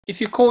If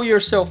you call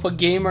yourself a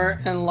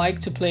gamer and like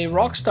to play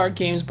Rockstar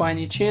games by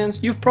any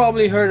chance, you've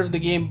probably heard of the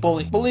game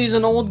Bully. Bully is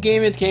an old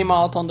game. It came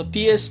out on the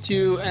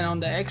PS2 and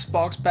on the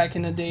Xbox back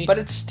in the day, but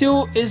it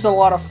still is a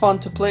lot of fun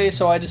to play,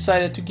 so I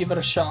decided to give it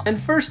a shot. And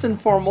first and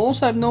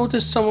foremost, I've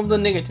noticed some of the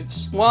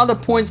negatives. One of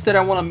the points that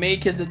I want to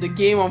make is that the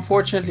game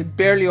unfortunately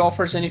barely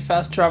offers any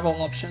fast travel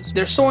options.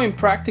 They're so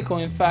impractical,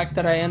 in fact,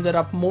 that I ended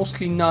up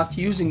mostly not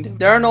using them.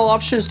 There are no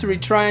options to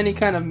retry any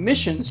kind of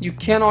missions. You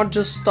cannot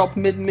just stop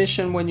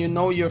mid-mission when you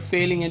know you're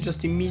failing and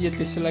just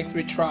immediately select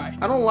retry.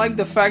 I don't like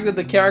the fact that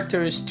the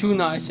character is too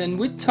nice, and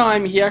with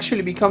time he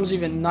actually becomes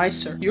even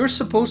nicer. You're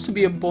supposed to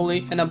be a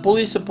bully, and a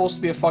bully is supposed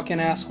to be a fucking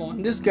asshole,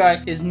 and this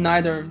guy is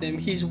neither of them.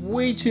 He's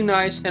way too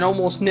nice and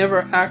almost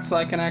never acts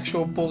like an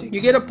actual bully.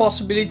 You get a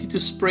possibility to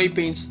spray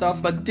paint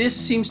stuff, but this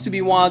seems to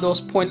be one of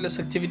those pointless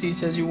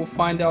activities, as you will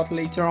find out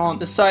later on.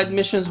 The side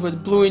missions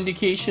with blue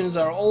indications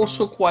are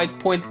also quite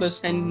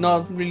pointless and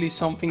not really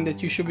something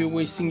that you should be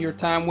wasting your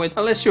time with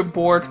unless you're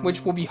bored,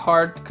 which will be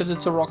hard because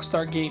it's a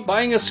Rockstar game.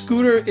 Buying a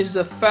scooter is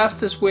the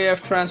fastest way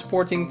of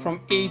transporting from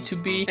A to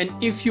B, and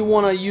if you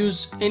want to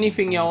use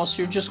anything else,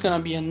 you're just gonna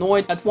be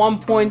annoyed. At one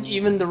point,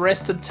 even the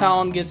rest of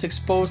town gets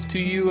exposed to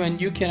you and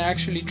you can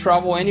actually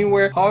travel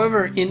anywhere.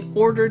 However, in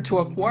order to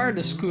acquire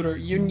the scooter,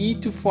 you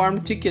need to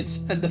farm tickets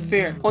at the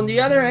fair. On the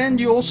other hand,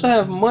 you also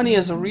have money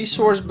as a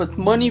resource, but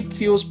money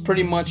feels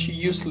pretty much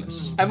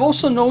useless. I've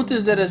also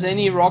noticed that as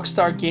any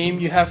Rockstar game,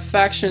 you have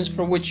factions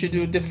for which you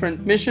do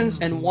different missions,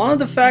 and one of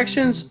the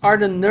factions are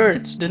the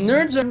nerds. The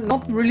nerds are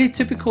not really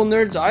typical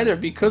nerds either,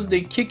 because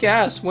they kick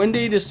ass. When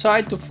they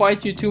decide to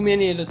fight you too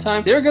many at a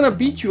time, they're gonna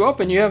beat you up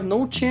and you have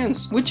no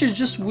chance, which is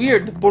just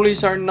weird. The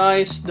bullies are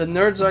nice, the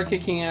nerds are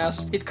kicking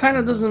ass. It kind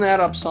of doesn't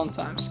add up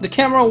sometimes. The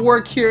camera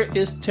work here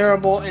is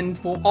terrible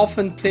and will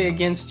often play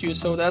against you,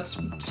 so that's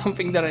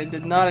something that I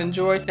did not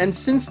enjoy. And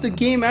since the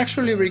game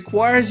actually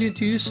requires you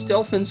to use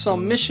stealth in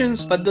some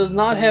missions but does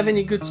not have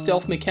any good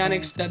stealth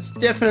mechanics, that's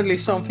definitely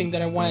something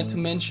that I wanted to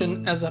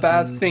mention as a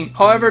bad thing.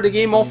 However, the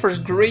game offers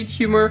great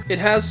humor. It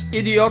has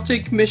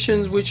idiotic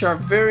missions which are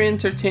very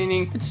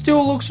entertaining. It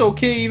still looks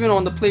okay even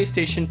on the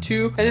PlayStation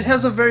 2, and it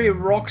has a very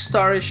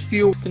Rockstar-ish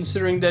feel,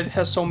 considering that it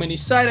has so many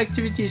side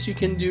activities you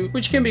can do,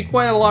 which can be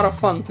quite a lot of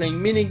fun.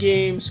 Playing mini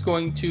games,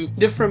 going to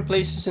different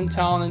places in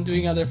town and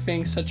doing other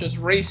things such as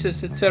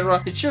races,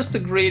 etc. It's just a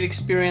great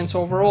experience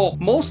overall.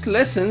 Most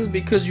lessons,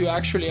 because you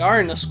actually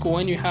are in a school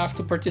and you have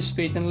to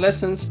participate in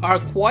lessons, are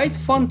quite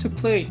fun to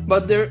play,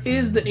 but there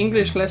is the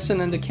English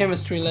lesson and the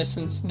chemistry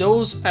lessons.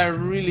 Those I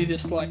really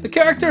dislike. The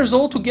characters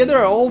altogether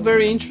are all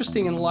very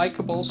interesting and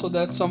likable, so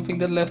that's something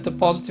that left a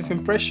positive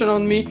impression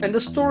on me, and the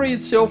story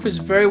itself is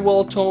very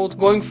well told,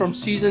 going from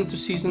season to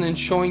season and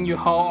showing you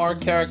how our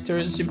character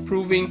is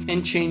improving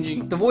and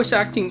changing. The voice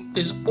acting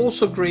is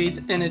also great,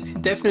 and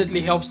it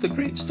definitely helps the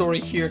great story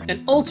here.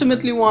 And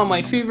ultimately, one of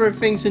my favorite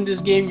things in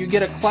this game, you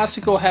get a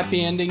classical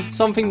happy ending,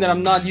 something that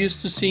I'm not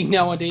used to seeing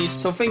nowadays,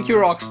 so thank you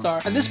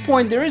Rockstar. At this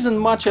point, there isn't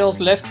much else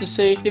left to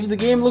say. If the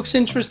game looks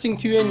interesting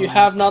to you and you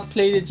have not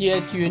played it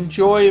yet, you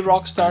enjoy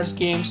Rockstar's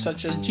games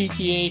such as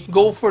GTA,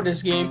 go for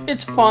this game.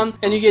 It's fun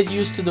and you get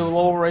used to the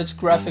low-res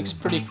graphics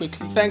pretty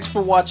quickly. Thanks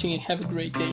for watching and have a great day.